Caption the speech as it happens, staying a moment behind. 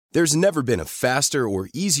There's never been a faster or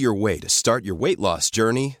easier way to start your weight loss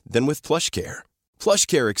journey than with PlushCare.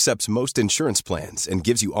 PlushCare accepts most insurance plans and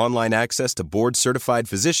gives you online access to board-certified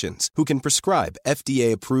physicians who can prescribe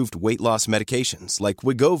FDA-approved weight loss medications like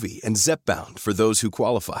Wegovy and Zepbound for those who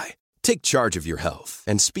qualify. Take charge of your health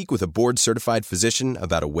and speak with a board-certified physician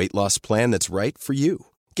about a weight loss plan that's right for you.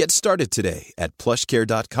 Get started today at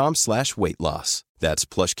plushcare.com/weightloss. That's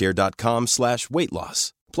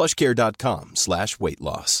plushcare.com/weightloss.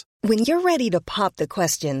 plushcare.com/weightloss. When you're ready to pop the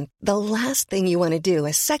question, the last thing you want to do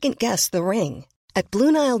is second-guess the ring. At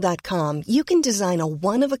BlueNile.com, you can design a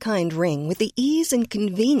one-of-a-kind ring with the ease and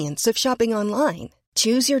convenience of shopping online.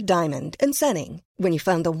 Choose your diamond and setting. When you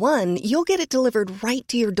find the one, you'll get it delivered right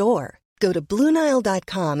to your door. Go to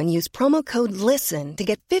BlueNile.com and use promo code LISTEN to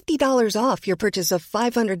get $50 off your purchase of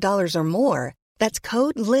 $500 or more. That's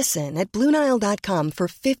code LISTEN at BlueNile.com for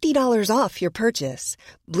 $50 off your purchase.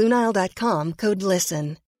 BlueNile.com, code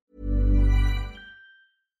LISTEN.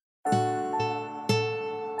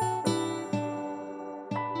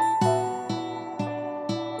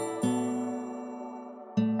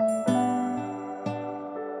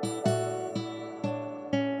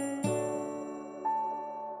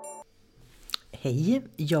 Hej,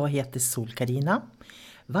 jag heter Sol-Carina.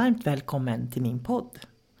 Varmt välkommen till min podd.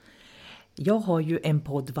 Jag har ju en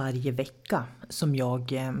podd varje vecka som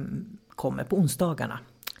jag kommer på onsdagarna.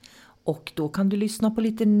 Och då kan du lyssna på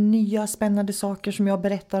lite nya spännande saker som jag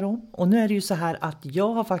berättar om. Och nu är det ju så här att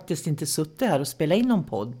jag har faktiskt inte suttit här och spelat in någon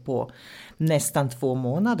podd på nästan 2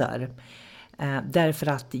 månader. Därför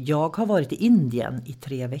att jag har varit i Indien i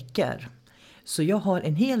 3 veckor. Så jag har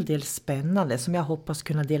en hel del spännande som jag hoppas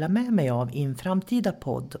kunna dela med mig av i en framtida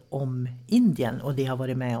podd om Indien och det jag har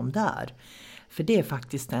varit med om där. För det är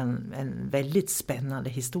faktiskt en väldigt spännande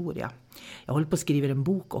historia. Jag håller på att skriva en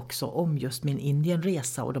bok också om just min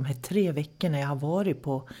Indienresa och de här 3 veckorna jag har varit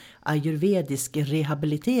på ayurvedisk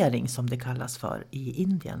rehabilitering som det kallas för i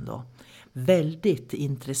Indien då. Väldigt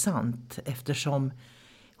intressant eftersom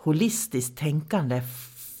holistiskt tänkande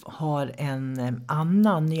har en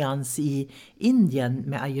annan nyans i Indien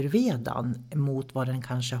med ayurvedan mot vad den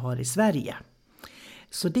kanske har i Sverige.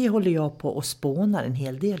 Så det håller jag på och spånar en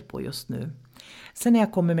hel del på just nu. Sen när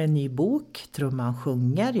jag kommer med en ny bok, Trumman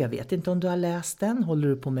sjunger, jag vet inte om du har läst den, håller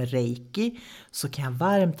du på med reiki så kan jag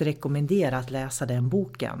varmt rekommendera att läsa den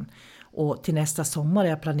boken. Och till nästa sommar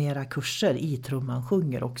jag planerar kurser i Trumman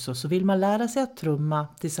sjunger också, så vill man lära sig att trumma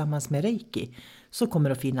tillsammans med reiki så kommer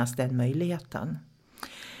det att finnas den möjligheten.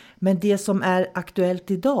 Men det som är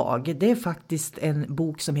aktuellt idag, det är faktiskt en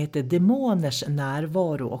bok som heter Demoners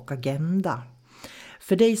närvaro och agenda.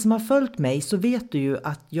 För dig som har följt mig så vet du ju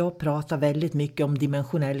att jag pratar väldigt mycket om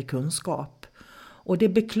dimensionell kunskap. Och det är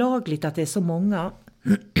beklagligt att det är så många,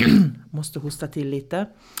 måste hosta till lite,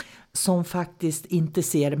 som faktiskt inte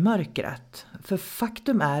ser mörkret. För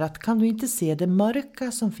faktum är att kan du inte se det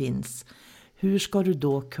mörka som finns, hur ska du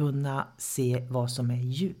då kunna se vad som är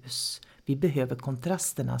ljus? Vi behöver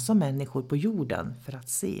kontrasterna som människor på jorden för att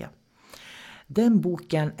se. Den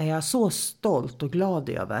boken är jag så stolt och glad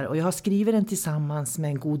över och jag har skrivit den tillsammans med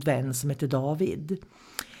en god vän som heter David.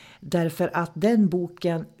 Därför att den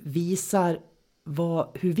boken visar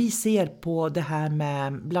hur vi ser på det här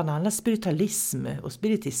med bland annat spiritualism och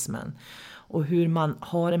spiritismen. Och hur man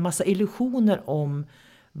har en massa illusioner om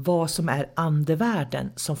vad som är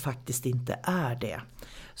andevärlden som faktiskt inte är det.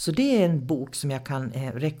 Så det är en bok som jag kan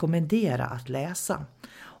rekommendera att läsa.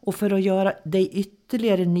 Och för att göra dig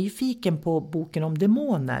ytterligare nyfiken på boken om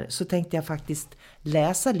demoner så tänkte jag faktiskt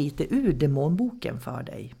läsa lite ur demonboken för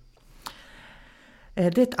dig.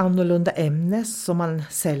 Det är ett annorlunda ämne som man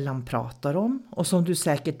sällan pratar om. Och som du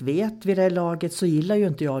säkert vet vid det här laget så gillar ju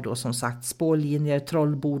inte jag då som sagt spålinjer,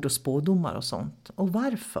 trollbord och spådomar och sånt. Och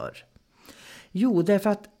varför? Jo, därför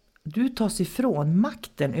att du tas ifrån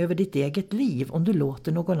makten över ditt eget liv om du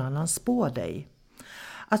låter någon annan spå dig.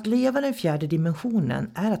 Att leva den 4:e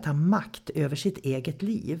dimensionen är att ha makt över sitt eget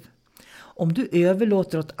liv. Om du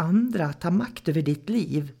överlåter åt andra att ta makt över ditt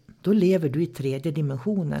liv, då lever du i 3:e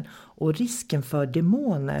dimensionen och risken för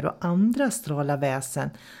demoner och andra astrala väsen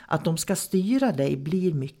att de ska styra dig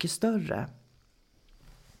blir mycket större.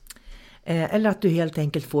 Eller att du helt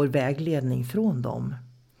enkelt får vägledning från dem.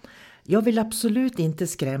 Jag vill absolut inte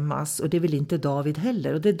skrämmas och det vill inte David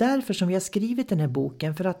heller. Och det är därför som vi har skrivit den här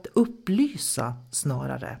boken, för att upplysa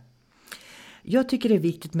snarare. Jag tycker det är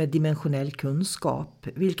viktigt med dimensionell kunskap,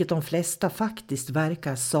 vilket de flesta faktiskt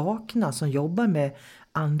verkar sakna som jobbar med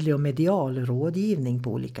andlig och medial rådgivning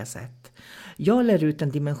på olika sätt. Jag lär ut den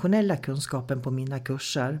dimensionella kunskapen på mina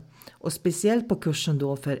kurser och speciellt på kursen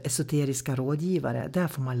då för esoteriska rådgivare, där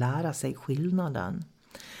får man lära sig skillnaden.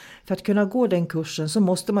 För att kunna gå den kursen så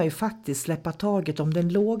måste man ju faktiskt släppa taget om den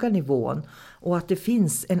låga nivån och att det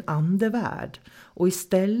finns en andevärld och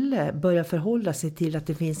istället börja förhålla sig till att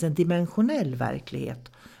det finns en dimensionell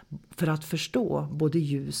verklighet för att förstå både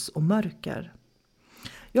ljus och mörker.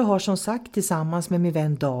 Jag har som sagt tillsammans med min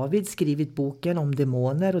vän David skrivit boken om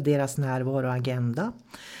demoner och deras närvaro och agenda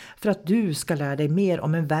för att du ska lära dig mer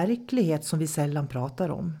om en verklighet som vi sällan pratar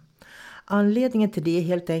om. Anledningen till det är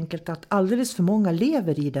helt enkelt att alldeles för många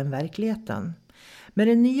lever i den verkligheten. Med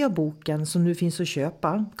den nya boken som nu finns att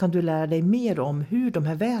köpa kan du lära dig mer om hur de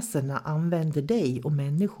här väsena använder dig och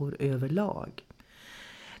människor överlag.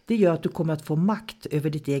 Det gör att du kommer att få makt över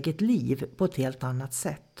ditt eget liv på ett helt annat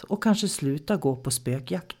sätt och kanske sluta gå på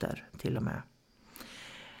spökjakter till och med.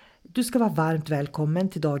 Du ska vara varmt välkommen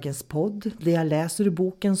till dagens podd där jag läser ur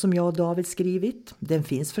boken som jag och David skrivit. Den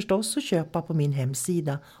finns förstås att köpa på min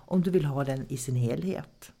hemsida om du vill ha den i sin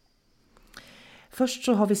helhet. Först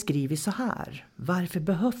så har vi skrivit så här. Varför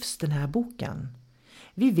behövs den här boken?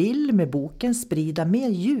 Vi vill med boken sprida mer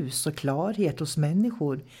ljus och klarhet hos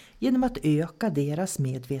människor genom att öka deras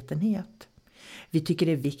medvetenhet. Vi tycker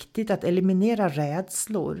det är viktigt att eliminera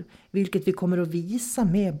rädslor, vilket vi kommer att visa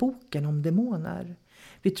med boken om demoner.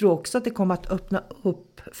 Vi tror också att det kommer att öppna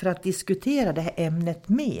upp för att diskutera det här ämnet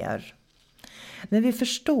mer. När vi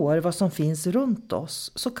förstår vad som finns runt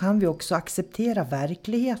oss så kan vi också acceptera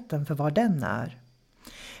verkligheten för vad den är.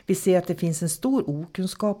 Vi ser att det finns en stor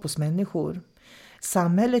okunskap hos människor.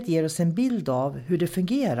 Samhället ger oss en bild av hur det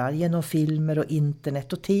fungerar genom filmer och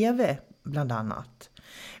internet och tv bland annat.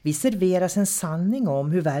 Vi serveras en sanning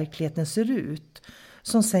om hur verkligheten ser ut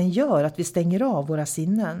som sen gör att vi stänger av våra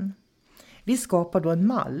sinnen. Vi skapar då en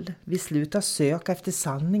mall, vi slutar söka efter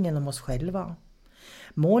sanningen om oss själva.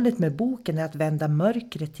 Målet med boken är att vända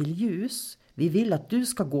mörkret till ljus. Vi vill att du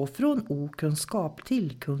ska gå från okunskap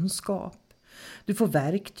till kunskap. Du får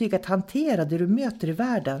verktyg att hantera det du möter i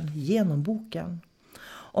världen genom boken.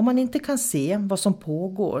 Om man inte kan se vad som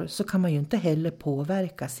pågår så kan man ju inte heller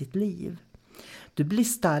påverka sitt liv. Du blir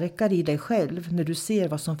starkare i dig själv när du ser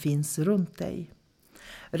vad som finns runt dig.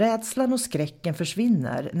 Rädslan och skräcken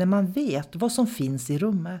försvinner när man vet vad som finns i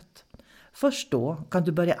rummet. Först då kan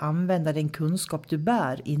du börja använda den kunskap du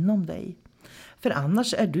bär inom dig. För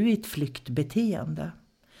annars är du i ett flyktbeteende.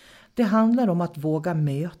 Det handlar om att våga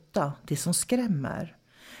möta det som skrämmer.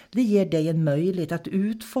 Det ger dig en möjlighet att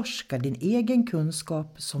utforska din egen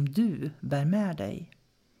kunskap som du bär med dig.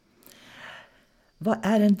 Vad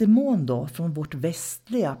är en demon då från vårt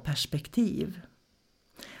västliga perspektiv?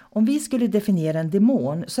 Om vi skulle definiera en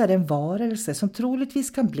demon så är det en varelse som troligtvis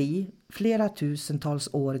kan bli flera tusentals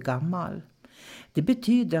år gammal. Det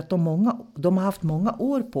betyder att de har haft många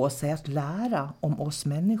år på sig att lära om oss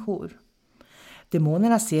människor.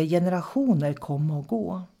 Demonerna ser generationer komma och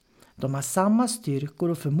gå. De har samma styrkor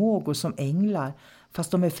och förmågor som änglar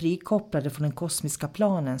fast de är frikopplade från den kosmiska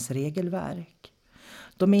planens regelverk.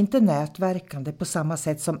 De är inte nätverkande på samma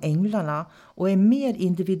sätt som änglarna och är mer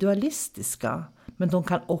individualistiska, men de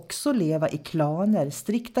kan också leva i klaner,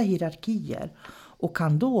 strikta hierarkier och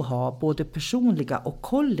kan då ha både personliga och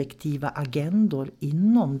kollektiva agendor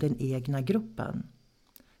inom den egna gruppen.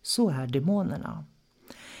 Så är demonerna.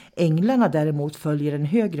 Änglarna däremot följer en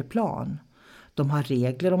högre plan. De har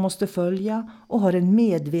regler de måste följa och har en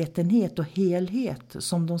medvetenhet och helhet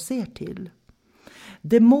som de ser till.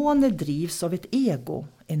 Demoner drivs av ett ego,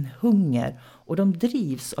 en hunger, och de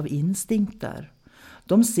drivs av instinkter.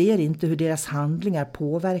 De ser inte hur deras handlingar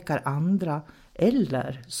påverkar andra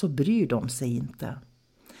eller så bryr de sig inte.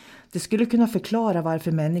 Det skulle kunna förklara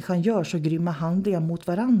varför människan gör så grymma handlingar mot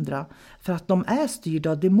varandra, för att de är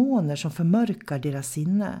styrda av demoner som förmörkar deras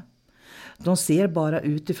sinne. De ser bara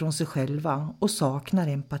utifrån sig själva och saknar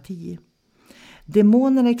empati.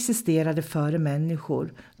 Demonerna existerade före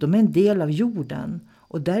människor, de är en del av jorden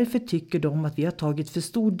och därför tycker de att vi har tagit för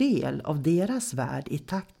stor del av deras värld i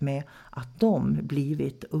takt med att de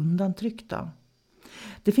blivit undantryckta.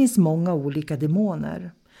 Det finns många olika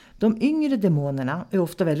demoner. De yngre demonerna är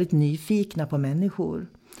ofta väldigt nyfikna på människor.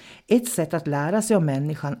 Ett sätt att lära sig om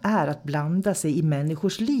människan är att blanda sig i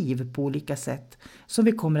människors liv på olika sätt som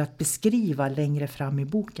vi kommer att beskriva längre fram i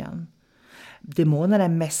boken. Demonerna är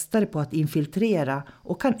mästare på att infiltrera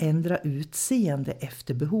och kan ändra utseende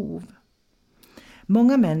efter behov.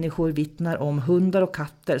 Många människor vittnar om hundar och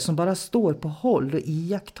katter som bara står på håll och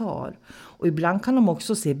iakttar. Och ibland kan de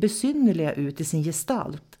också se besynnerliga ut i sin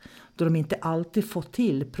gestalt då de inte alltid fått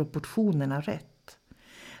till proportionerna rätt.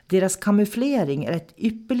 Deras kamouflering är ett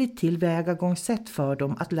ypperligt tillvägagångssätt för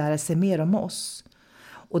dem att lära sig mer om oss.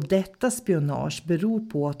 Och detta spionage beror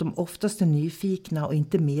på att de oftast är nyfikna och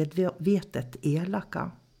inte medvetet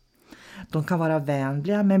elaka. De kan vara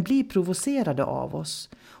vänliga men bli provocerade av oss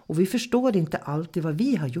och vi förstår inte alltid vad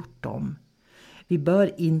vi har gjort dem. Vi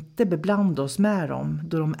bör inte beblanda oss med dem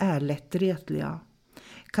då de är lättretliga.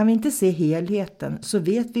 Kan vi inte se helheten så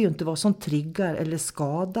vet vi ju inte vad som triggar eller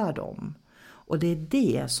skadar dem. Och det är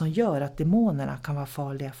det som gör att demonerna kan vara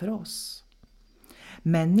farliga för oss.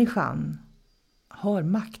 Människan har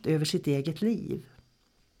makt över sitt eget liv.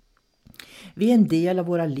 Vi är en del av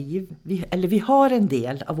våra liv, vi har en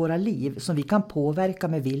del av våra liv som vi kan påverka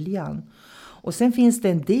med viljan. Och sen finns det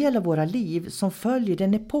en del av våra liv som följer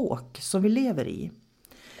den epok som vi lever i.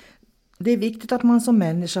 Det är viktigt att man som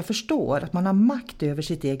människa förstår att man har makt över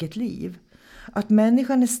sitt eget liv. Att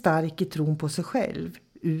människan är stark i tron på sig själv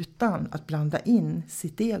utan att blanda in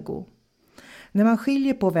sitt ego. När man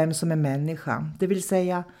skiljer på vem som är människa, det vill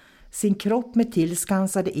säga sin kropp med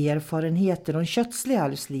tillskansade erfarenheter och en kötslig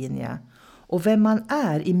arvslinje, och vem man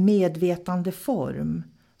är i medvetande form,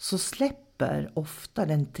 så släpper ofta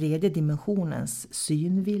den tredje dimensionens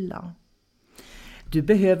synvilla. Du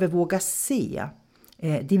behöver våga se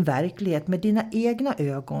din verklighet med dina egna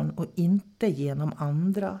ögon och inte genom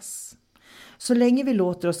andras. Så länge vi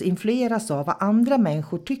låter oss influeras av vad andra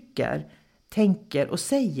människor tycker, tänker och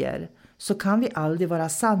säger, så kan vi aldrig vara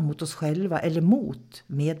sann mot oss själva eller mot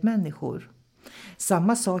medmänniskor.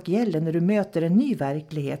 Samma sak gäller när du möter en ny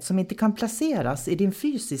verklighet som inte kan placeras i din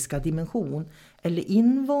fysiska dimension eller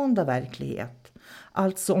invanda verklighet.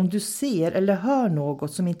 Alltså om du ser eller hör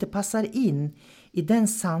något som inte passar in i den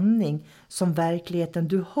sanning som verkligheten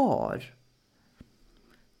du har,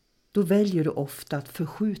 då väljer du ofta att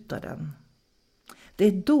förskjuta den. Det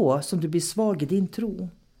är då som du blir svag i din tro.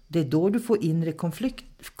 Det är då du får inre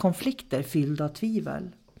konflikter fyllda av tvivel.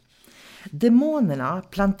 Demonerna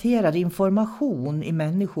planterar information i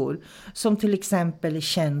människor som till exempel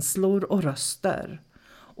känslor och röster.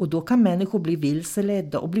 Och då kan människor bli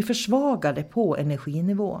vilseledda och bli försvagade på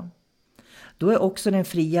energinivå. Då är också den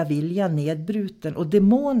fria viljan nedbruten och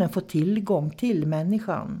demonen får tillgång till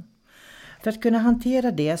människan. För att kunna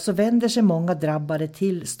hantera det så vänder sig många drabbade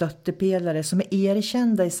till stöttepelare som är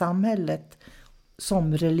erkända i samhället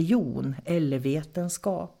som religion eller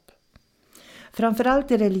vetenskap.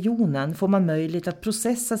 Framförallt i religionen får man möjlighet att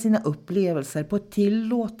processa sina upplevelser på ett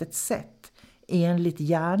tillåtet sätt enligt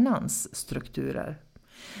hjärnans strukturer.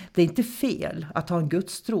 Det är inte fel att ha en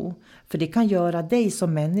gudstro, för det kan göra dig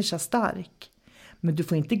som människa stark. Men du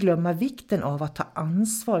får inte glömma vikten av att ta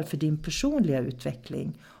ansvar för din personliga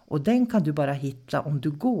utveckling, och den kan du bara hitta om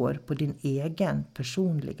du går på din egen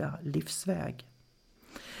personliga livsväg.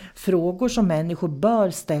 Frågor som människor bör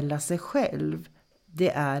ställa sig själv, det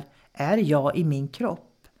är jag i min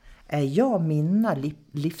kropp? Är jag mina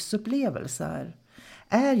livsupplevelser?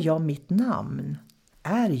 Är jag mitt namn?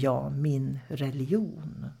 Är jag min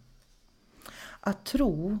religion? Att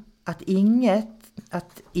tro att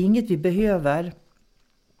inget vi behöver,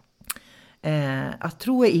 att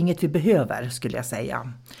tro är inget vi behöver skulle jag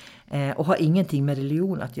säga, och har ingenting med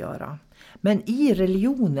religion att göra. Men i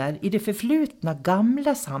religioner, i det förflutna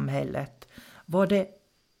gamla samhället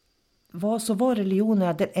var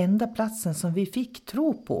religionerna den enda platsen som vi fick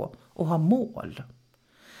tro på och ha mål.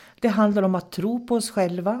 Det handlar om att tro på oss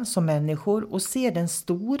själva som människor och se den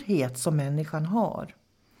storhet som människan har.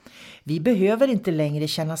 Vi behöver inte längre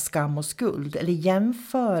känna skam och skuld eller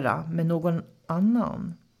jämföra med någon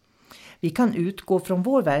annan. Vi kan utgå från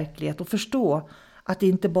vår verklighet och förstå att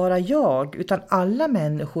inte bara jag utan alla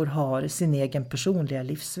människor har sin egen personliga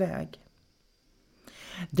livsväg.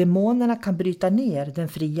 Demonerna kan bryta ner den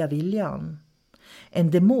fria viljan.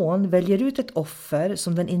 En demon väljer ut ett offer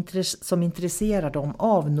som intresserar dem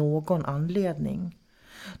av någon anledning.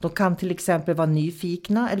 De kan till exempel vara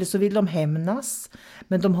nyfikna eller så vill de hämnas,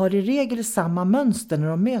 men de har i regel samma mönster när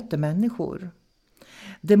de möter människor.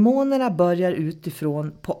 Demonerna börjar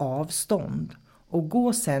utifrån på avstånd och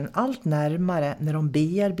går sedan allt närmare när de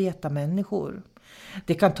bearbetar människor.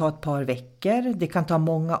 Det kan ta ett par veckor, det kan ta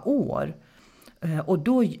många år. Och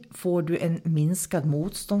då får du en minskad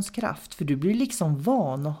motståndskraft, för du blir liksom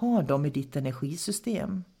van att ha dem i ditt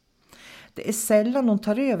energisystem. Det är sällan de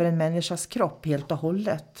tar över en människas kropp helt och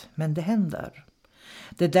hållet, men det händer.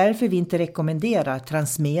 Det är därför vi inte rekommenderar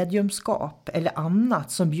transmediumskap eller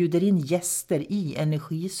annat som bjuder in gäster i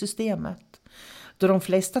energisystemet. Då de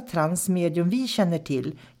flesta transmedium vi känner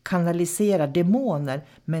till kanaliserar demoner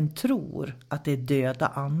men tror att det är döda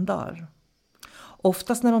andar.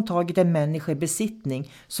 Oftast när de tagit en människa i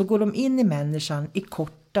besittning så går de in i människan i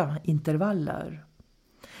korta intervaller.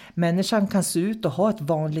 Människan kan se ut och ha ett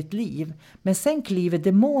vanligt liv, men sen kliver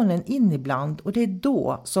demonen in ibland och det är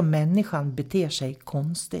då som människan beter sig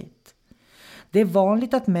konstigt. Det är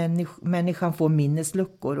vanligt att människan får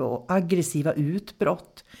minnesluckor och aggressiva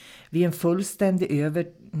utbrott vid en fullständig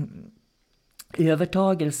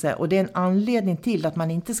övertagelse, och det är en anledning till att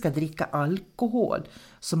man inte ska dricka alkohol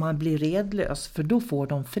så man blir redlös, för då får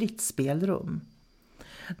de fritt spelrum.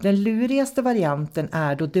 Den lurigaste varianten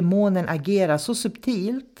är då demonen agerar så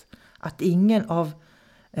subtilt att ingen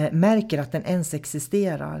märker att den ens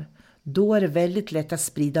existerar. Då är det väldigt lätt att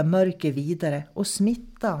sprida mörker vidare och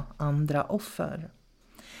smitta andra offer.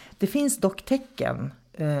 Det finns dock tecken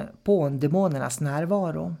på demonernas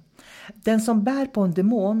närvaro. Den som bär på en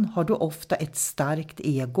demon har då ofta ett starkt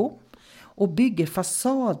ego och bygger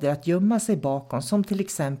fasader att gömma sig bakom, som till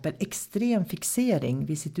exempel extrem fixering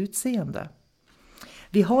vid sitt utseende.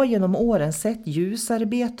 Vi har genom åren sett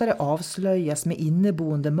ljusarbetare avslöjas med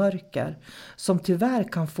inneboende mörker som tyvärr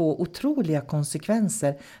kan få otroliga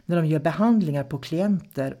konsekvenser när de gör behandlingar på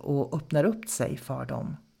klienter och öppnar upp sig för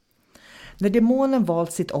dem. När demonen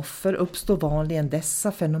valt sitt offer uppstår vanligen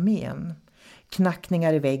dessa fenomen: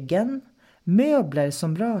 knackningar i väggen, möbler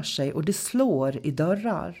som rör sig och det slår i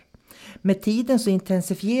dörrar. Med tiden så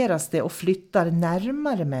intensifieras det och flyttar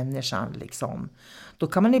närmare människan liksom. Då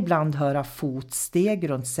kan man ibland höra fotsteg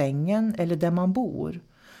runt sängen eller där man bor.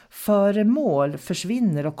 Föremål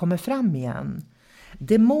försvinner och kommer fram igen.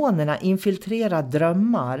 Demonerna infiltrerar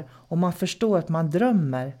drömmar och man förstår att man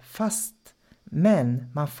drömmer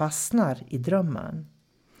men man fastnar i drömmen.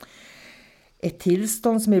 Ett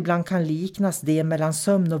tillstånd som ibland kan liknas det mellan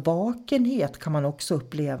sömn och vakenhet kan man också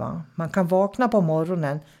uppleva. Man kan vakna på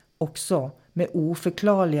morgonen också med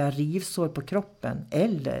oförklarliga rivsår på kroppen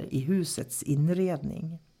eller i husets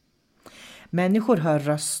inredning. Människor hör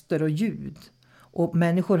röster och ljud, och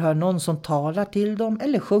människor hör någon som talar till dem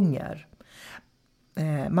eller sjunger.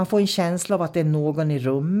 Man får en känsla av att det är någon i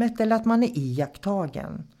rummet eller att man är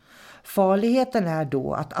iakttagen. Farligheten är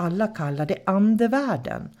då att alla kallar det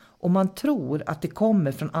andevärlden och man tror att det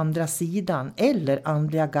kommer från andra sidan eller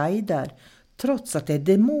andliga guider, trots att det är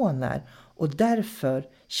demoner, och därför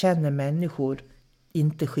känner människor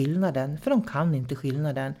inte skillnaden, för de kan inte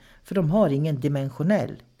skillnaden, för de har ingen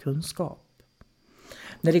dimensionell kunskap.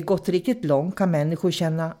 När det gått riktigt långt kan människor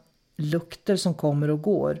känna lukter som kommer och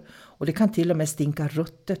går, och det kan till och med stinka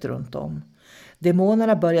ruttet runt om.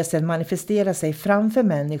 Demonerna börjar sedan manifestera sig framför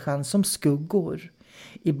människan som skuggor.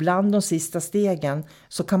 Ibland de sista stegen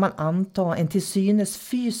så kan man anta en till synes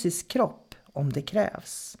fysisk kropp om det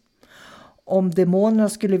krävs. Om demonerna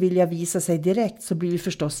skulle vilja visa sig direkt så blir vi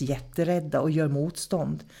förstås jätterädda och gör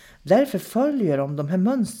motstånd. Därför följer de här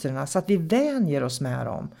mönstren så att vi vänjer oss med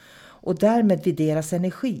dem och därmed vid deras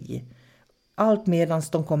energi. Allt medan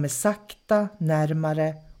de kommer sakta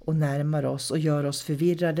närmare och närmare oss och gör oss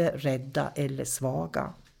förvirrade, rädda eller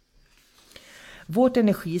svaga. Vårt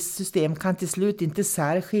energisystem kan till slut inte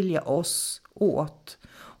särskilja oss åt,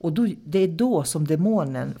 och det är då som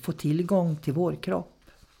demonen får tillgång till vår kropp.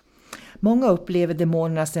 Många upplever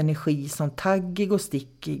demonernas energi som taggig och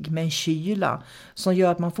stickig med en kyla som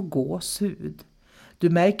gör att man får gåshud. Du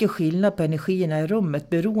märker skillnad på energierna i rummet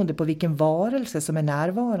beroende på vilken varelse som är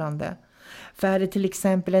närvarande. För är det till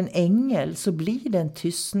exempel en ängel så blir det en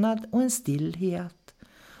tystnad och en stillhet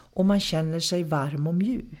och man känner sig varm och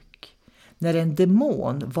mjuk. När en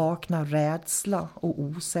demon vaknar rädsla och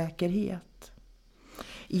osäkerhet.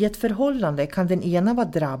 I ett förhållande kan den ena vara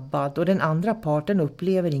drabbad och den andra parten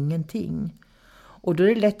upplever ingenting. Och då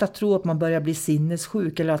är det lätt att tro att man börjar bli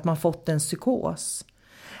sinnessjuk eller att man fått en psykos.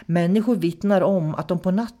 Människor vittnar om att de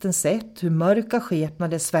på natten sett hur mörka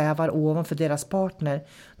skepnader svävar ovanför deras partner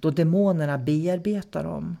då demonerna bearbetar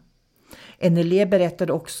dem. En elev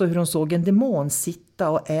berättade också hur hon såg en demon sitta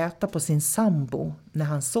och äta på sin sambo när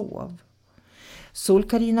han sov.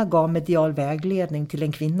 Sol-Carina gav medial vägledning till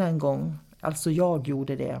en kvinna en gång, alltså jag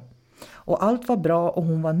gjorde det. Och allt var bra och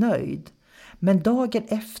hon var nöjd. Men dagen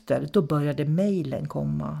efter då började mejlen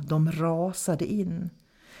komma, de rasade in.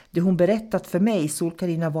 Det hon berättat för mig,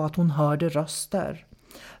 Sol-Carina, var att hon hörde röster.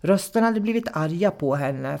 Rösterna hade blivit arga på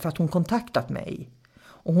henne för att hon kontaktat mig.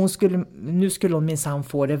 Och nu skulle hon minsann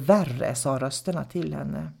få det värre, sa rösterna till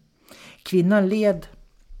henne. Kvinnan led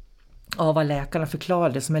av vad läkarna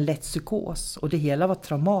förklarade som en lätt psykos och det hela var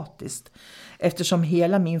traumatiskt eftersom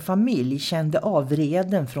hela min familj kände av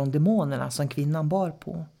vreden från demonerna som kvinnan bar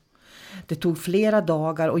på. Det tog flera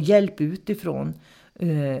dagar och hjälp utifrån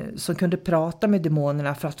som kunde prata med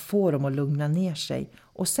demonerna för att få dem att lugna ner sig,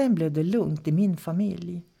 och sen blev det lugnt i min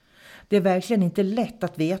familj. Det är verkligen inte lätt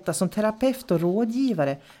att veta som terapeut och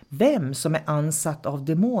rådgivare vem som är ansatt av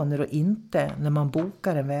demoner och inte när man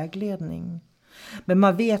bokar en vägledning. Men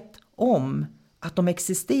man vet om att de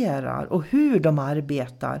existerar och hur de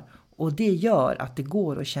arbetar, och det gör att det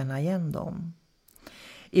går att känna igen dem.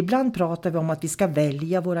 Ibland pratar vi om att vi ska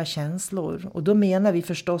välja våra känslor, och då menar vi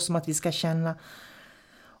förstås om att vi ska känna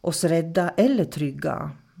oss rädda eller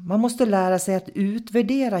trygga. Man måste lära sig att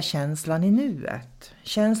utvärdera känslan i nuet.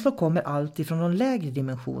 Känslor kommer alltid från de lägre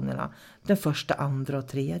dimensionerna, den första, andra och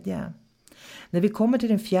tredje. När vi kommer till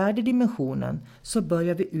den fjärde dimensionen så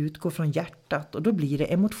börjar vi utgå från hjärtat, och då blir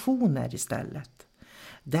det emotioner istället.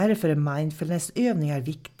 Därför är mindfulnessövningar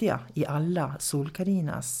viktiga i alla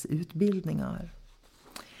Sol-Karinas utbildningar.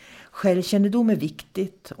 Självkännedom är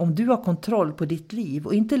viktigt om du har kontroll på ditt liv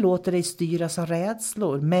och inte låter dig styras av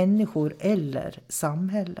rädslor, människor eller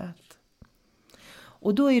samhället.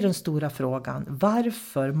 Och då är den stora frågan,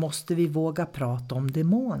 varför måste vi våga prata om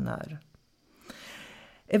demoner?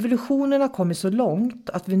 Evolutionen har kommit så långt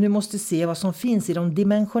att vi nu måste se vad som finns i de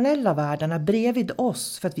dimensionella världarna bredvid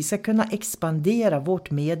oss för att vi ska kunna expandera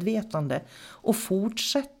vårt medvetande och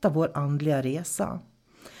fortsätta vår andliga resa.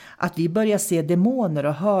 Att vi börjar se demoner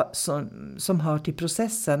och som hör till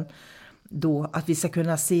processen då att vi ska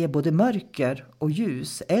kunna se både mörker och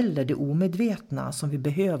ljus eller det omedvetna som vi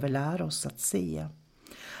behöver lära oss att se.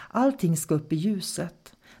 Allting ska upp i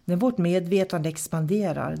ljuset. När vårt medvetande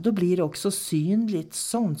expanderar, då blir det också synligt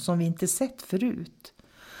sånt som vi inte sett förut.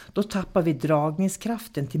 Då tappar vi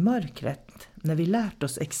dragningskraften till mörkret när vi lärt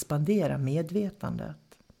oss expandera medvetandet.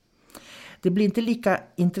 Det blir inte lika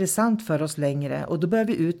intressant för oss längre, och då börjar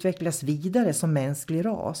vi utvecklas vidare som mänsklig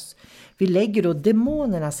ras. Vi lägger då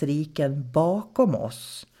demonernas riken bakom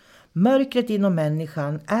oss. Mörkret inom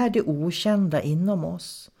människan är det okända inom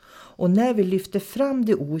oss. Och när vi lyfter fram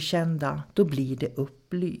det okända, då blir det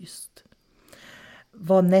upplyst.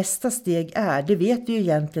 Vad nästa steg är, det vet vi ju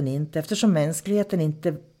egentligen inte, eftersom mänskligheten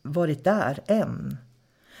inte varit där än.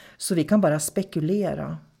 Så vi kan bara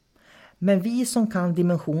spekulera. Men vi som kan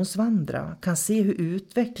dimensionsvandra kan se hur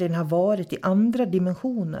utvecklingen har varit i andra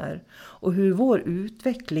dimensioner och hur vår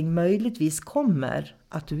utveckling möjligtvis kommer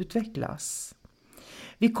att utvecklas.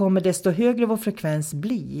 Vi kommer desto högre vår frekvens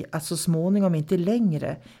bli att så småningom inte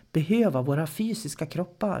längre behöva våra fysiska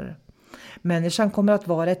kroppar. Människan kommer att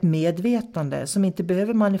vara ett medvetande som inte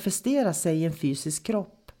behöver manifestera sig i en fysisk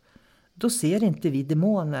kropp. Då ser inte vi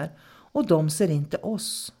demoner, och de ser inte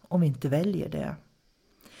oss om vi inte väljer det.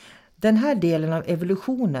 Den här delen av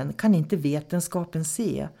evolutionen kan inte vetenskapen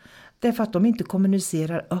se, därför att de inte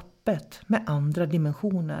kommunicerar öppet med andra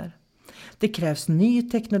dimensioner. Det krävs ny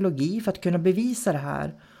teknologi för att kunna bevisa det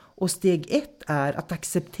här, och steg 1 är att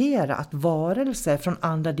acceptera att varelser från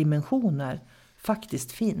andra dimensioner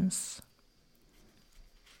faktiskt finns.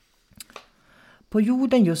 På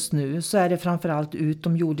jorden just nu så är det framförallt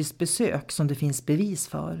utomjordiskt besök som det finns bevis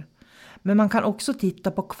för. Men man kan också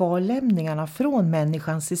titta på kvarlämningarna från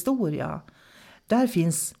människans historia. Där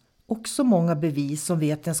finns också många bevis som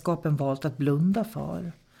vetenskapen valt att blunda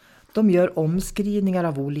för. De gör omskrivningar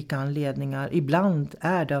av olika anledningar. Ibland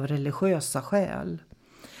är det av religiösa skäl.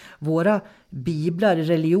 Våra biblar i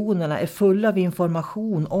religionerna är fulla av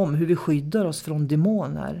information om hur vi skyddar oss från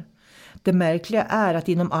demoner. Det märkliga är att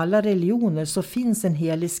inom alla religioner så finns en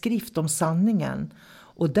helig skrift om sanningen,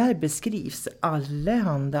 och där beskrivs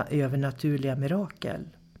allehanda övernaturliga mirakel.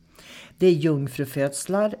 Det är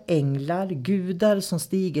jungfrufödslar, änglar, gudar som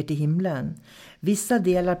stiger till himlen. Vissa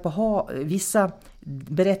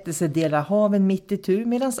berättelser delar haven mitt itu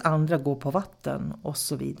medan andra går på vatten och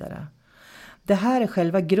så vidare. Det här är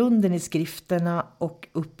själva grunden i skrifterna, och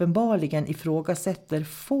uppenbarligen ifrågasätter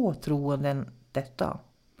få troenden detta.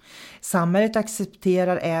 Samhället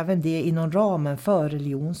accepterar även det inom ramen för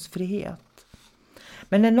religionsfrihet.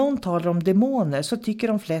 Men när någon talar om demoner så tycker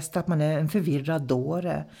de flesta att man är en förvirrad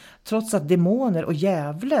dåre, trots att demoner och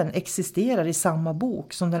djävulen existerar i samma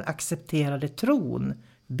bok som den accepterade tron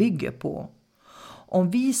bygger på. Om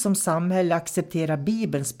vi som samhälle accepterar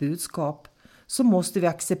Bibelns budskap så måste vi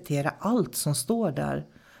acceptera allt som står där.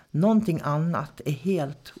 Någonting annat är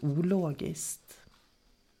helt ologiskt.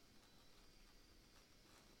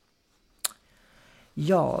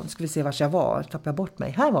 Ja, nu ska vi se var jag var. Tappade jag bort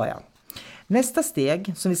mig. Här var jag. Nästa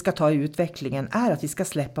steg som vi ska ta i utvecklingen är att vi ska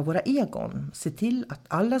släppa våra egon. Se till att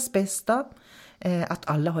allas bästa, att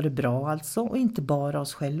alla har det bra alltså, och inte bara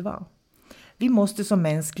oss själva. Vi måste som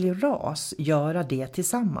mänsklig ras göra det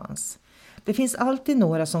tillsammans. Det finns alltid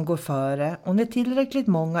några som går före, och när tillräckligt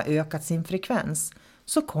många ökat sin frekvens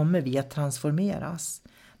så kommer vi att transformeras.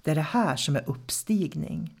 Det är det här som är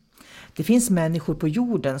uppstigning. Det finns människor på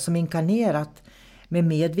jorden som inkarnerat med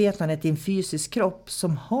medvetandet i en fysisk kropp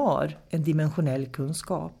som har en dimensionell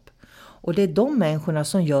kunskap. Och det är de människorna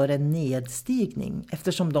som gör en nedstigning,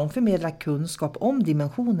 eftersom de förmedlar kunskap om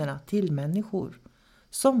dimensionerna till människor,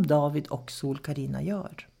 som David och Sol-Karina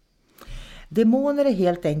gör. Demoner är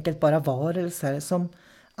helt enkelt bara varelser som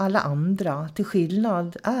alla andra, till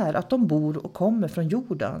skillnad är att de bor och kommer från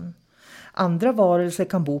jorden. Andra varelser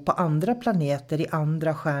kan bo på andra planeter i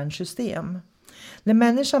andra stjärnsystem. När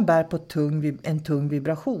människan bär på en tung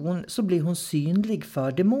vibration så blir hon synlig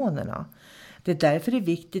för demonerna. Det är därför det är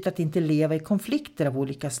viktigt att inte leva i konflikter av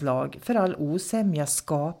olika slag, för all osämja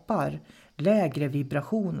skapar lägre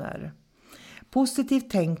vibrationer. Positivt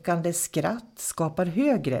tänkande skratt skapar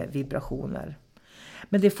högre vibrationer.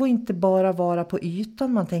 Men det får inte bara vara på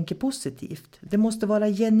ytan man tänker positivt. Det måste vara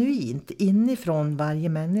genuint inifrån varje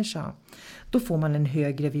människa. Då får man en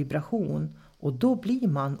högre vibration och då blir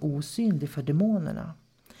man osynlig för demonerna.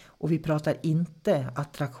 Och vi pratar inte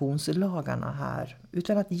attraktionslagarna här,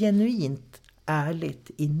 utan att genuint,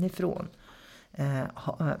 ärligt inifrån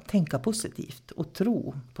tänka positivt och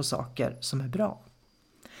tro på saker som är bra.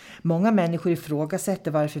 Många människor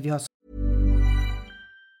ifrågasätter varför vi har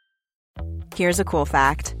Here's a cool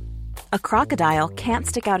fact. A crocodile can't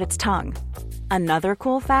stick out its tongue. Another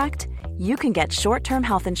cool fact, you can get short-term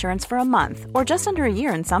health insurance for a month or just under a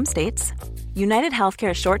year in some states. United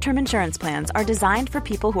Healthcare short-term insurance plans are designed for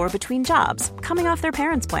people who are between jobs, coming off their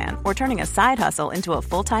parents' plan, or turning a side hustle into a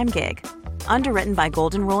full-time gig. Underwritten by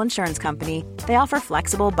Golden Rule Insurance Company, they offer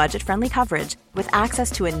flexible, budget-friendly coverage with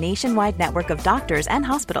access to a nationwide network of doctors and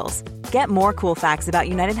hospitals. Get more cool facts about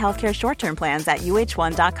United Healthcare short-term plans at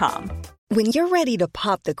uh1.com. When you're ready to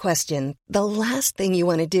pop the question, the last thing you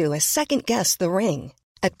want to do is second-guess the ring.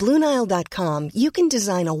 At BlueNile.com, you can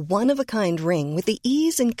design a one-of-a-kind ring with the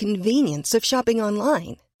ease and convenience of shopping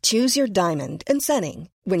online. Choose your diamond and setting.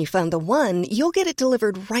 When you find the one, you'll get it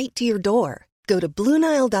delivered right to your door. Go to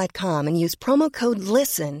BlueNile.com and use promo code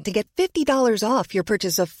LISTEN to get $50 off your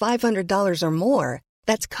purchase of $500 or more.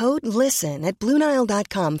 That's code LISTEN at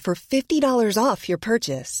BlueNile.com for $50 off your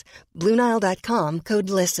purchase. BlueNile.com, code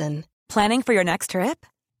LISTEN. Planning for your next trip?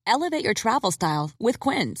 Elevate your travel style with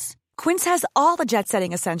Quince. Quince has all the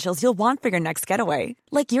jet-setting essentials you'll want for your next getaway,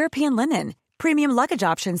 like European linen, premium luggage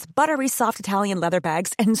options, buttery soft Italian leather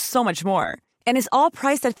bags, and so much more. And is all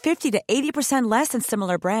priced at 50 to 80% less than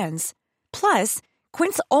similar brands. Plus,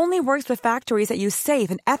 Quince only works with factories that use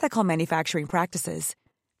safe and ethical manufacturing practices.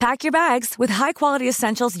 Pack your bags with high-quality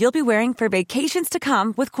essentials you'll be wearing for vacations to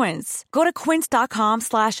come with Quince. Go to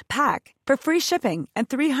quince.com/pack for free shipping and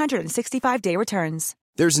 365-day returns.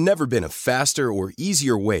 There's never been a faster or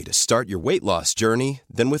easier way to start your weight loss journey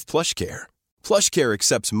than with PlushCare. PlushCare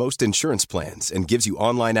accepts most insurance plans and gives you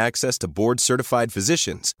online access to board-certified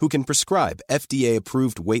physicians who can prescribe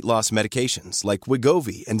FDA-approved weight loss medications like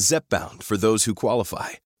Wegovy and Zepbound for those who qualify.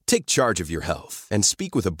 Take charge of your health and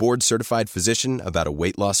speak with a board-certified physician about a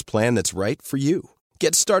weight loss plan that's right for you.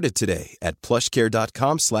 Get started today at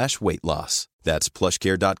plushcare.com/weightloss. That's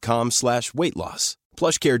plushcare.com/weightloss.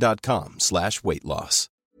 plushcare.com/weightloss.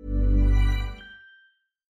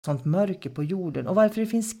 Sånt mörker på jorden och varför det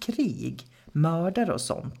finns krig, mördare och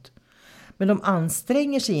sånt. Men de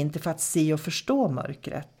anstränger sig inte för att se och förstå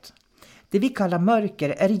mörkret. Det vi kallar mörker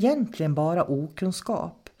är egentligen bara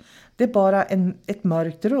okunskap. Det är bara ett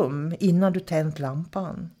mörkt rum innan du tänt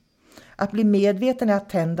lampan. Att bli medveten är att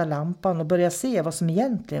tända lampan och börja se vad som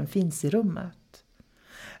egentligen finns i rummet.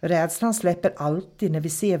 Rädslan släpper alltid när vi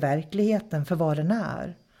ser verkligheten för vad den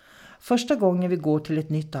är. Första gången vi går till ett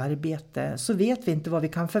nytt arbete så vet vi inte vad vi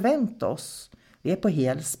kan förvänta oss. Vi är på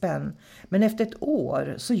helspänn, men efter ett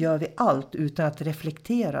år så gör vi allt utan att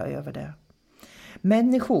reflektera över det.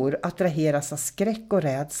 Människor attraheras av skräck och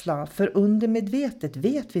rädsla, för undermedvetet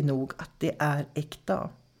vet vi nog att det är äkta.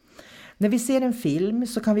 När vi ser en film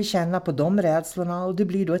så kan vi känna på de rädslorna och det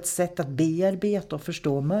blir då ett sätt att bearbeta och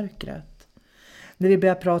förstå mörkret. När vi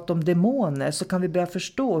börjar prata om demoner så kan vi börja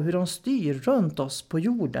förstå hur de styr runt oss på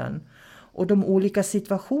jorden och de olika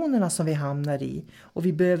situationerna som vi hamnar i, och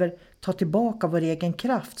vi behöver ta tillbaka vår egen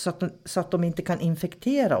kraft så att de inte kan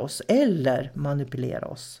infektera oss eller manipulera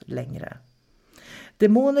oss längre.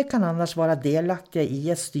 Demoner kan annars vara delaktiga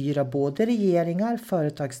i att styra både regeringar,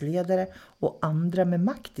 företagsledare och andra med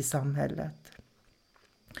makt i samhället.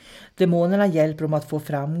 Demonerna hjälper dem att få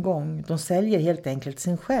framgång. De säljer helt enkelt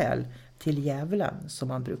sin själ till djävulen, som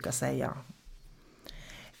man brukar säga.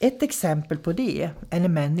 Ett exempel på det är när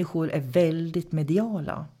människor är väldigt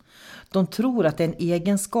mediala. De tror att det är en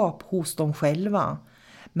egenskap hos dem själva,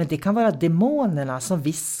 men det kan vara demonerna som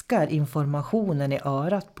viskar informationen i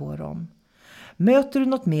örat på dem. Möter du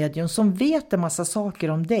något medium som vet en massa saker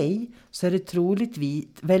om dig så är det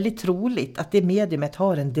väldigt troligt att det mediumet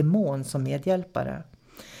har en demon som medhjälpare.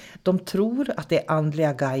 De tror att det är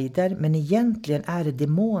andliga guider, men egentligen är det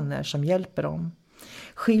demoner som hjälper dem.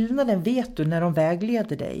 Skillnaden vet du när de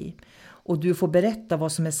vägleder dig och du får berätta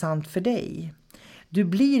vad som är sant för dig. Du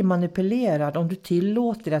blir manipulerad om du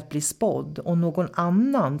tillåter att bli spådd och någon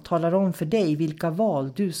annan talar om för dig vilka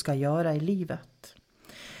val du ska göra i livet.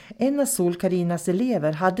 En av Sol-Karinas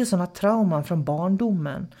elever hade sådana trauman från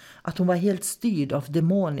barndomen att hon var helt styrd av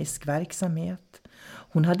demonisk verksamhet.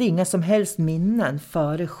 Hon hade inga som helst minnen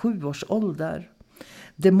före 7 års ålder.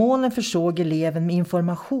 Demonen försåg eleven med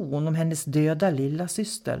information om hennes döda lilla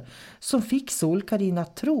syster som fick Sol-Karina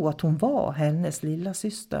att tro att hon var hennes lilla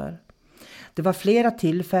syster. Det var flera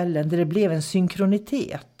tillfällen där det blev en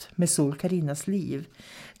synkronitet med Sol-Karinas liv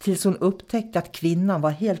tills hon upptäckte att kvinnan var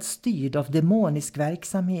helt styrd av demonisk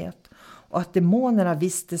verksamhet och att demonerna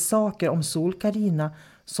visste saker om Sol-Karina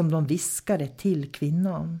som de viskade till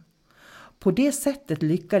kvinnan. På det sättet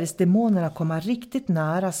lyckades demonerna komma riktigt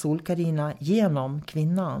nära Sol-Karina genom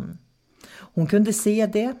kvinnan. Hon kunde se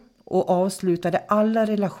det och avslutade alla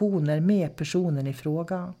relationer med personen i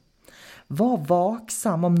fråga. Var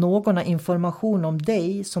vaksam om någon har information om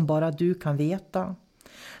dig som bara du kan veta.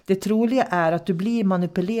 Det troliga är att du blir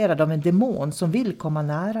manipulerad av en demon som vill komma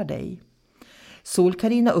nära dig.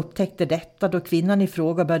 Sol-Karina upptäckte detta då kvinnan i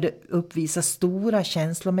fråga började uppvisa stora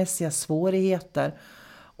känslomässiga svårigheter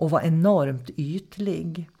och var enormt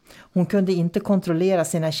ytlig. Hon kunde inte kontrollera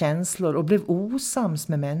sina känslor och blev osams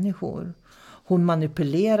med människor. Hon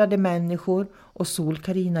manipulerade människor och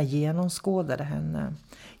Sol-Karina genomskådade henne.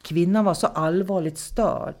 Kvinnan var så allvarligt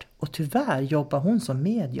störd och tyvärr jobbar hon som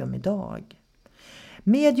medium idag.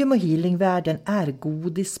 Medium och healingvärlden är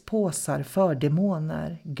godispåsar för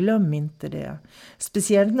demoner. Glöm inte det.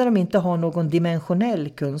 Speciellt när de inte har någon dimensionell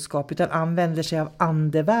kunskap utan använder sig av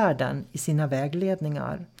andevärlden i sina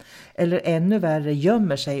vägledningar. Eller ännu värre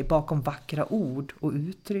gömmer sig bakom vackra ord och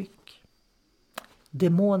uttryck.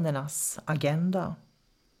 Demonernas agenda.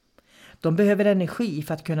 De behöver energi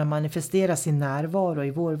för att kunna manifestera sin närvaro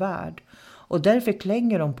i vår värld och därför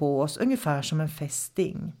klänger de på oss ungefär som en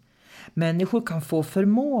fästing. Människor kan få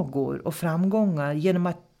förmågor och framgångar genom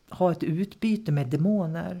att ha ett utbyte med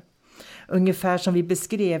demoner. Ungefär som vi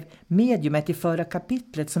beskrev mediumet i förra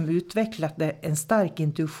kapitlet som utvecklade en stark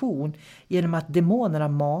intuition genom att demonerna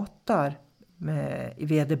matar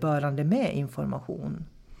vederbörande med information.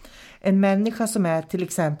 En människa som är till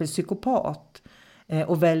exempel psykopat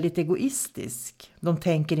och väldigt egoistisk. De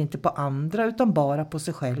tänker inte på andra utan bara på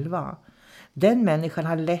sig själva. Den människan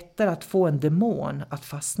har lättare att få en demon att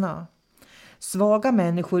fastna. Svaga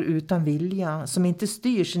människor utan vilja som inte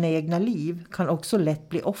styr sina egna liv kan också lätt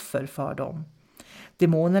bli offer för dem.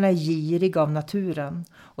 Demonerna är giriga av naturen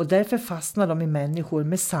och därför fastnar de i människor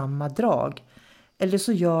med samma drag. Eller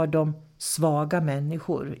så gör de svaga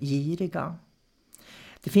människor giriga.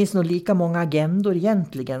 Det finns nog lika många agendor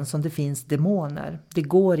egentligen som det finns demoner. Det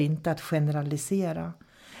går inte att generalisera.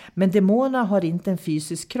 Men demoner har inte en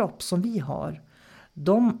fysisk kropp som vi har.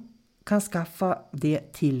 De kan skaffa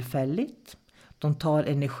det tillfälligt. De tar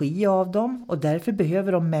energi av dem och därför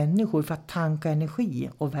behöver de människor för att tanka energi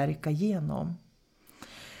och verka genom.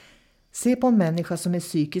 Se på en människa som är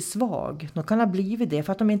psykiskt svag. De kan ha blivit det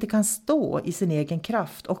för att de inte kan stå i sin egen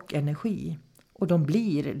kraft och energi. Och de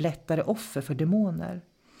blir lättare offer för demoner.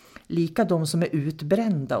 Lika de som är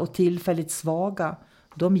utbrända och tillfälligt svaga,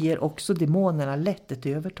 de ger också demonerna lätt ett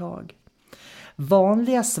övertag.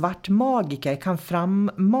 Vanliga svartmagiker kan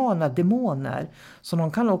frammana demoner, så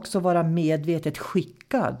de kan också vara medvetet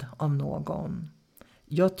skickad av någon.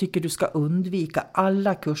 Jag tycker du ska undvika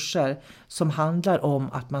alla kurser som handlar om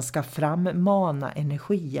att man ska frammana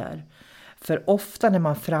energier. För ofta när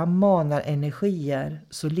man frammanar energier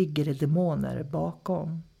så ligger det demoner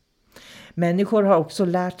bakom. Människor har också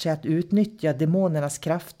lärt sig att utnyttja demonernas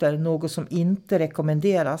krafter, något som inte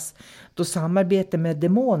rekommenderas då samarbete med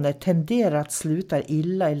demoner tenderar att sluta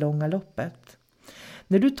illa i långa loppet.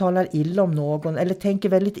 När du talar illa om någon eller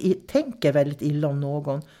tänker väldigt illa om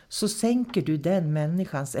någon så sänker du den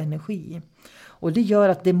människans energi. Och det gör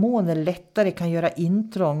att demoner lättare kan göra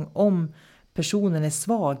intrång om personen är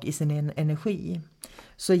svag i sin energi.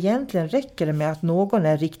 Så egentligen räcker det med att någon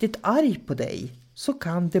är riktigt arg på dig, så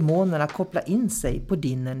kan demonerna koppla in sig på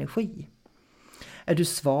din energi. Är du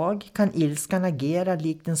svag kan ilskan agera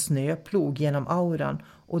likt en snöplog genom auran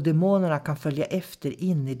och demonerna kan följa efter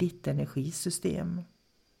in i ditt energisystem.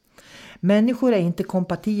 Människor är inte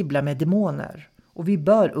kompatibla med demoner och vi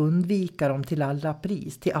bör undvika dem till alla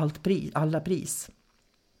pris.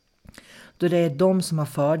 Då det är de som har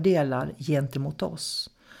fördelar gentemot oss.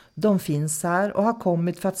 De finns här och har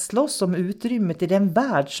kommit för att slåss om utrymmet i den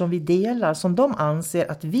värld som vi delar, som de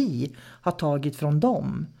anser att vi har tagit från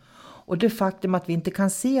dem. Och det faktum att vi inte kan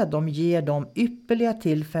se dem ger dem ypperliga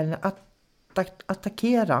tillfällen att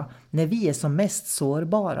attackera när vi är som mest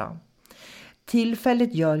sårbara.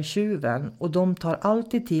 Tillfället gör tjuven och de tar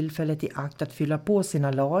alltid tillfället i akt att fylla på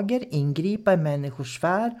sina lager, ingripa i människors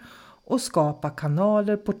sfär och skapa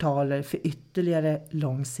kanaler, portaler för ytterligare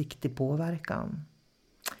långsiktig påverkan.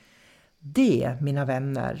 Det, mina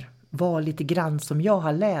vänner, var lite grann som jag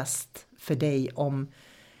har läst för dig om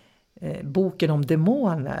boken om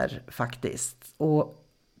demoner faktiskt. Och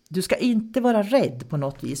du ska inte vara rädd på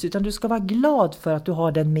något vis, utan du ska vara glad för att du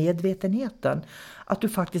har den medvetenheten. Att du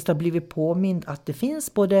faktiskt har blivit påmind att det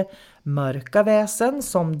finns både mörka väsen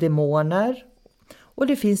som demoner och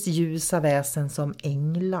det finns ljusa väsen som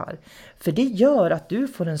änglar. För det gör att du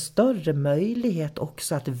får en större möjlighet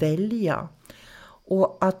också att välja.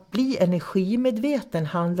 Och att bli energimedveten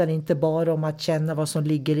handlar inte bara om att känna vad som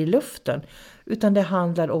ligger i luften, utan det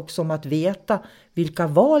handlar också om att veta vilka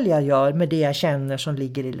val jag gör med det jag känner som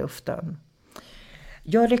ligger i luften.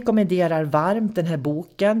 Jag rekommenderar varmt den här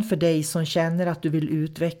boken för dig som känner att du vill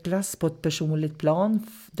utvecklas på ett personligt plan,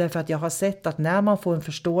 därför att jag har sett att när man får en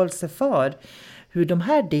förståelse för hur de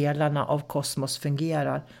här delarna av kosmos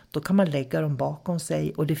fungerar, då kan man lägga dem bakom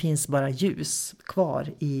sig och det finns bara ljus kvar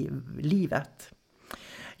i livet.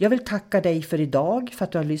 Jag vill tacka dig för idag, för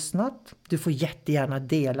att du har lyssnat. Du får jättegärna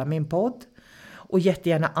dela min podd och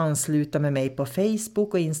jättegärna ansluta med mig på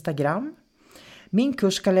Facebook och Instagram. Min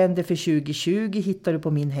kurskalender för 2020 hittar du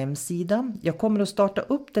på min hemsida. Jag kommer att starta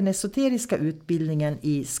upp den esoteriska utbildningen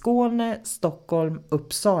i Skåne, Stockholm,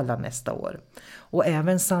 Uppsala nästa år. Och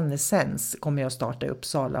även Sannessens kommer jag att starta i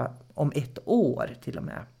Uppsala om 1 år till och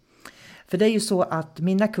med. För det är ju så att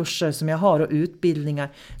mina kurser som jag har och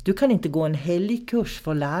utbildningar, du kan inte gå en helgkurs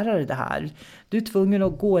för att lära dig det här. Du är tvungen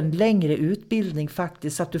att gå en längre utbildning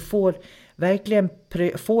faktiskt, så att du verkligen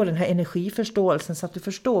får den här energiförståelsen, så att du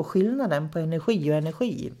förstår skillnaden på energi och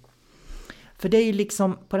energi. För det är ju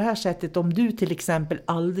liksom på det här sättet, om du till exempel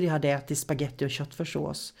aldrig hade ätit spaghetti och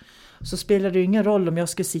köttfärssås, så spelar det ingen roll om jag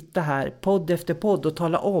skulle sitta här podd efter podd och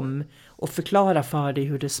tala om och förklara för dig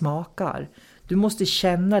hur det smakar. Du måste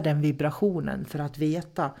känna den vibrationen för att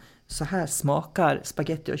veta, så här smakar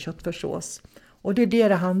spaghetti och köttfärssås. Och det är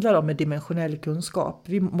det handlar om med dimensionell kunskap.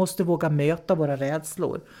 Vi måste våga möta våra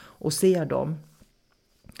rädslor och se dem.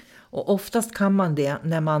 Och oftast kan man det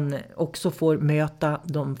när man också får möta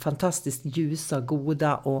de fantastiskt ljusa,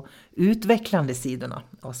 goda och utvecklande sidorna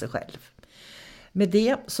av sig själv. Med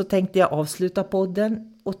det så tänkte jag avsluta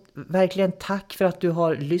podden och verkligen tack för att du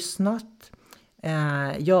har lyssnat.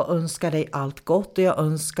 Jag önskar dig allt gott och jag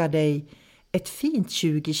önskar dig ett fint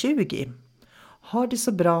 2020. Ha det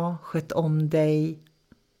så bra, sköt om dig,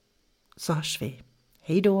 så hörs vi.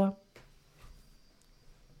 Hej då!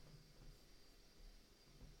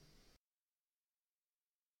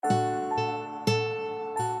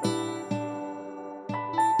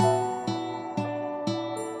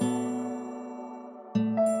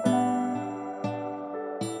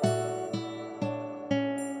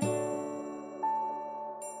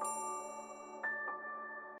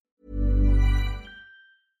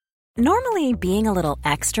 Normally, being a little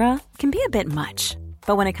extra can be a bit much,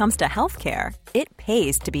 but when it comes to healthcare, it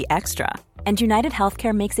pays to be extra. And United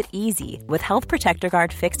Healthcare makes it easy with Health Protector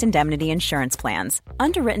Guard fixed indemnity insurance plans.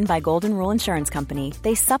 Underwritten by Golden Rule Insurance Company,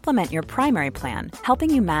 they supplement your primary plan, helping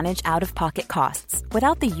you manage out-of-pocket costs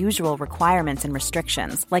without the usual requirements and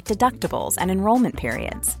restrictions like deductibles and enrollment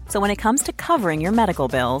periods. So when it comes to covering your medical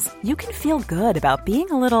bills, you can feel good about being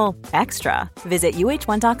a little extra. Visit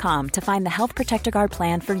uh1.com to find the Health Protector Guard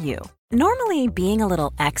plan for you. Normally, being a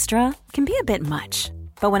little extra can be a bit much,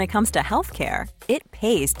 but when it comes to healthcare, it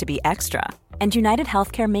pays to be extra. And United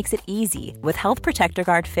Healthcare makes it easy with Health Protector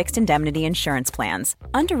Guard fixed indemnity insurance plans.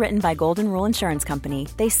 Underwritten by Golden Rule Insurance Company,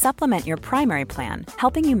 they supplement your primary plan,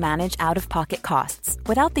 helping you manage out-of-pocket costs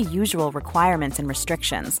without the usual requirements and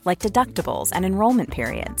restrictions like deductibles and enrollment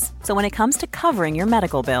periods. So when it comes to covering your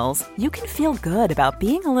medical bills, you can feel good about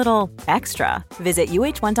being a little extra. Visit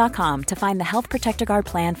uh1.com to find the Health Protector Guard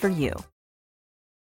plan for you.